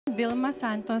Vilma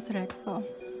Santos Recto.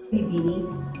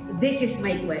 Bibini, this is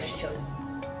my question.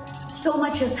 So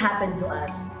much has happened to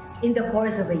us in the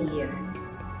course of a year.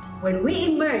 When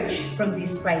we emerge from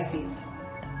this crisis,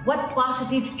 what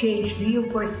positive change do you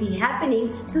foresee happening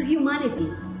to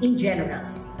humanity in general?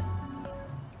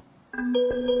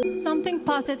 Something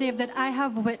positive that I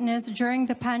have witnessed during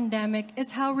the pandemic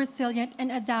is how resilient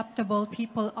and adaptable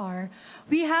people are.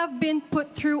 We have been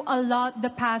put through a lot the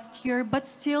past year, but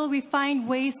still we find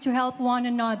ways to help one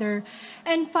another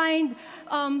and find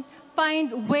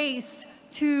ways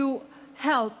to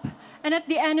help. And at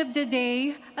the end of the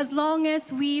day, as long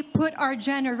as we put our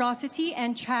generosity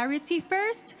and charity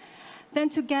first, then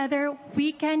together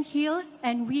we can heal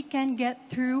and we can get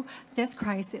through this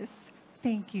crisis.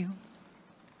 Thank you.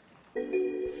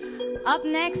 Up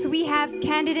next, we have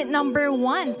candidate number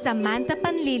 1, Samantha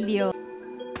Panlilio.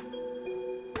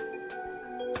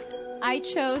 I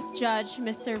chose Judge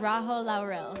Mr. Rajo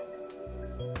Laurel.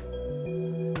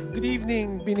 Good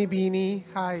evening, Binibini.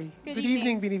 Hi. Good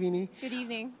evening, Binibini. Good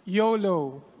evening.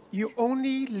 YOLO. You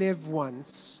only live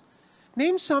once.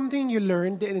 Name something you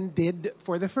learned and did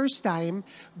for the first time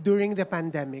during the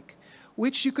pandemic,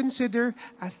 which you consider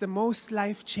as the most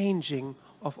life-changing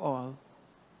of all.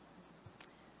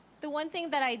 The one thing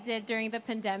that I did during the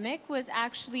pandemic was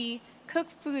actually cook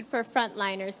food for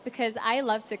frontliners because I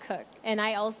love to cook. And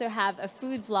I also have a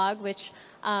food vlog, which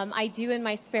I do in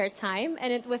my spare time.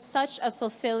 And it was such a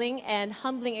fulfilling and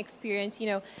humbling experience, you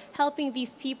know, helping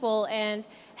these people and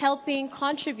helping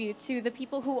contribute to the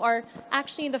people who are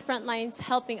actually in the front lines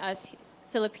helping us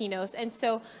Filipinos. And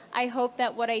so I hope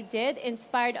that what I did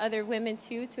inspired other women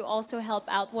too to also help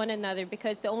out one another,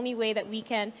 because the only way that we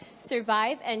can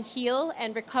survive and heal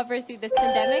and recover through this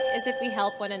pandemic is if we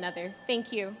help one another.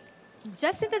 Thank you.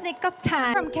 Just in the nick of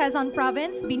time, from Quezon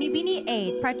Province, Binibini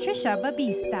 8, Patricia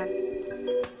Babista.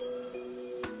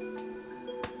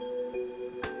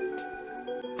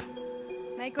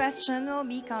 My question will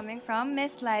be coming from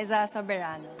Miss Liza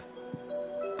Soberano.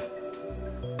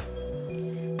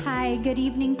 Hi, good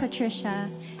evening, Patricia.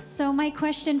 So my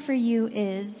question for you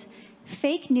is,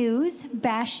 fake news,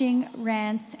 bashing,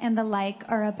 rants, and the like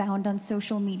are abound on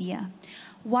social media.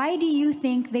 Why do you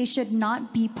think they should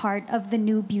not be part of the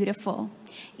new beautiful,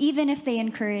 even if they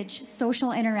encourage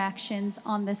social interactions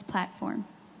on this platform?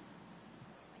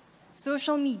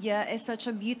 Social media is such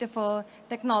a beautiful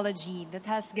technology that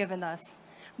has given us,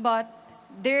 but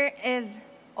there is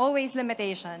always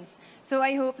limitations. So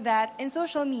I hope that in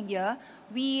social media,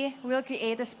 we will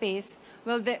create a space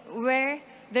where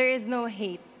there is no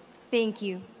hate. Thank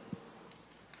you.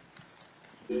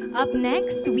 Up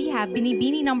next, we have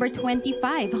Binibini number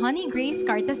 25, Honey Grace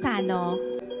Cartasano.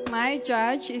 My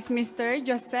judge is Mr.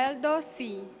 Joseldo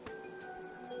C.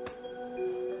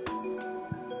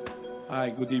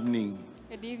 Hi, good evening.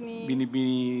 Good evening.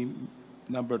 Binibini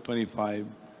number 25.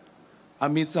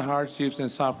 Amidst the hardships and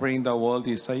suffering the world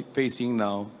is facing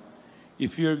now,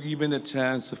 if you're given a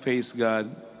chance to face God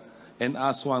and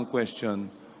ask one question,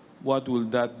 what will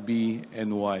that be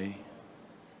and why?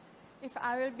 If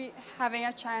I will be having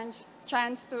a chance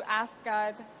to ask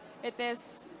God, it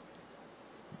is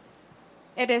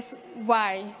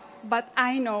why. But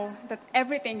I know that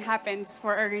everything happens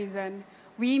for a reason.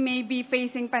 We may be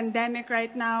facing pandemic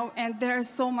right now and there is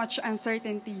so much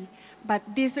uncertainty. But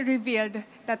this revealed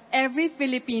that every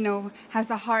Filipino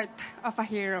has a heart of a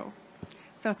hero.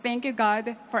 So thank you,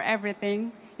 God, for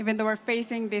everything, even though we're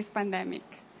facing this pandemic.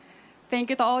 Thank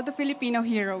you to all the Filipino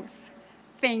heroes.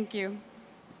 Thank you.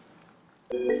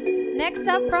 Next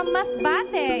up from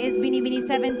Masbate is Binibini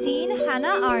 17,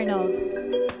 Hannah Arnold.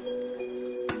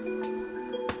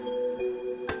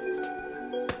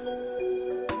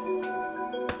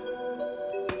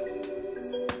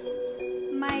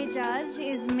 My judge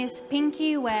is Miss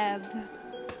Pinky Webb.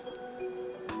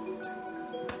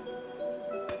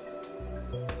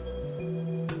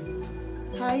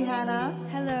 Hi, Hannah.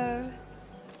 Hello.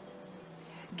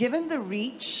 Given the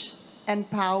reach and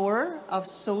power of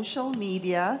social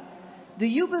media, do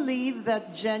you believe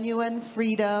that genuine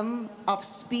freedom of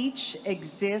speech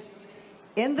exists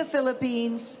in the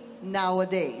Philippines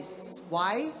nowadays?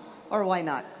 Why or why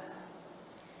not?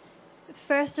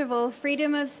 First of all,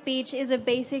 freedom of speech is a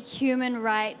basic human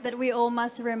right that we all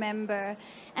must remember.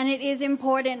 And it is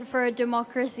important for a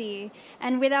democracy.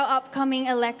 And with our upcoming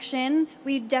election,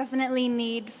 we definitely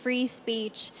need free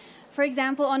speech. For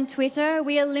example, on Twitter,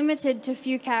 we are limited to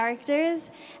few characters.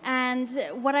 And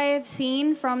what I have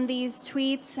seen from these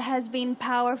tweets has been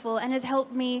powerful and has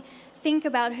helped me think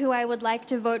about who I would like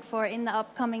to vote for in the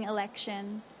upcoming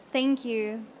election. Thank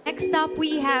you. Next up,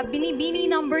 we have Binibini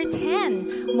number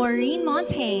 10, Maureen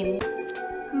Montaigne.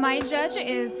 My judge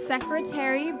is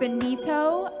Secretary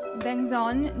Benito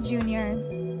Bengdon Jr.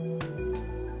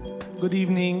 Good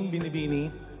evening,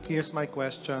 Binibini. Here's my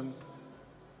question.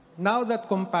 Now that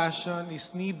compassion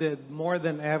is needed more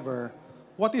than ever,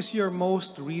 what is your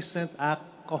most recent act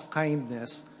of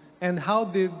kindness, and how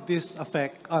did this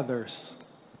affect others?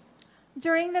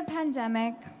 During the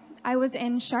pandemic, I was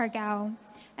in Siargao,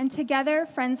 and together,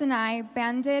 friends and I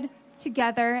banded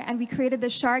together and we created the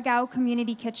Siargao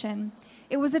Community Kitchen.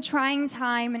 It was a trying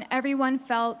time and everyone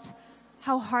felt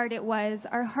how hard it was.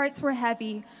 Our hearts were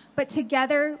heavy, but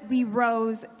together we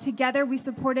rose. Together we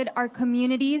supported our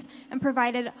communities and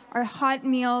provided our hot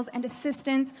meals and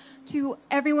assistance to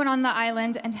everyone on the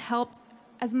island and helped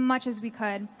as much as we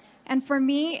could. And for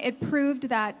me, it proved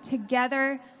that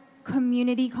together,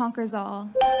 community conquers all.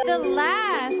 The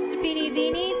last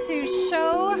Binibini to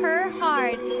show her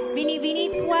heart,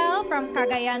 Binibini 12 from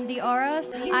Cagayan de Oro.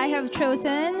 I have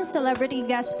chosen celebrity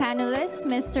guest panelist,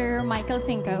 Mr. Michael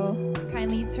Cinco.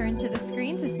 Kindly turn to the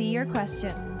screen to see your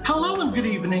question. Hello and good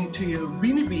evening to you,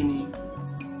 Binibini.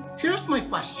 Here's my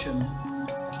question.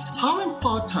 How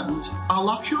important are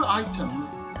luxury items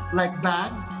like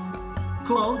bags,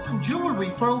 clothes, and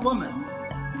jewelry for a woman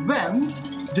when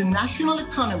the national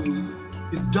economy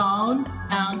is down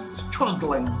and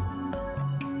struggling?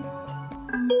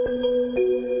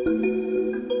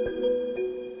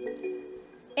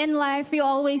 In life, we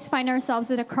always find ourselves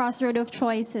at a crossroad of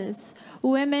choices.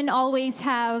 Women always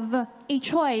have a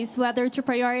choice whether to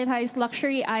prioritize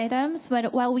luxury items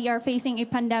while we are facing a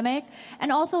pandemic,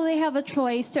 and also they have a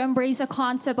choice to embrace a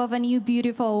concept of a new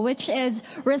beautiful, which is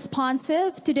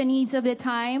responsive to the needs of the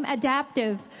time,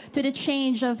 adaptive to the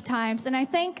change of times. And I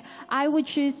think I would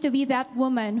choose to be that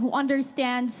woman who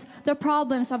understands the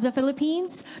problems of the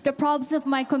Philippines, the problems of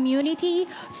my community,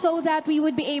 so that we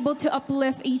would be able to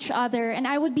uplift each other. And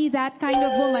I would be that kind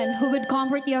of woman who would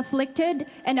comfort the afflicted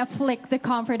and afflict the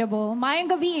comfortable. Maayong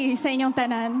gabi sa inyong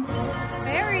tanan.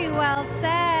 Very well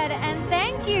said, and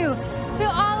thank you to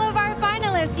all of our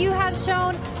finalists. You have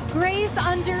shown grace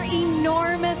under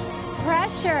enormous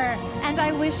pressure, and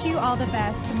I wish you all the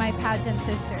best, my pageant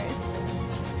sisters.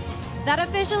 That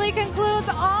officially concludes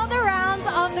all the rounds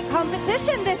of the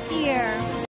competition this year.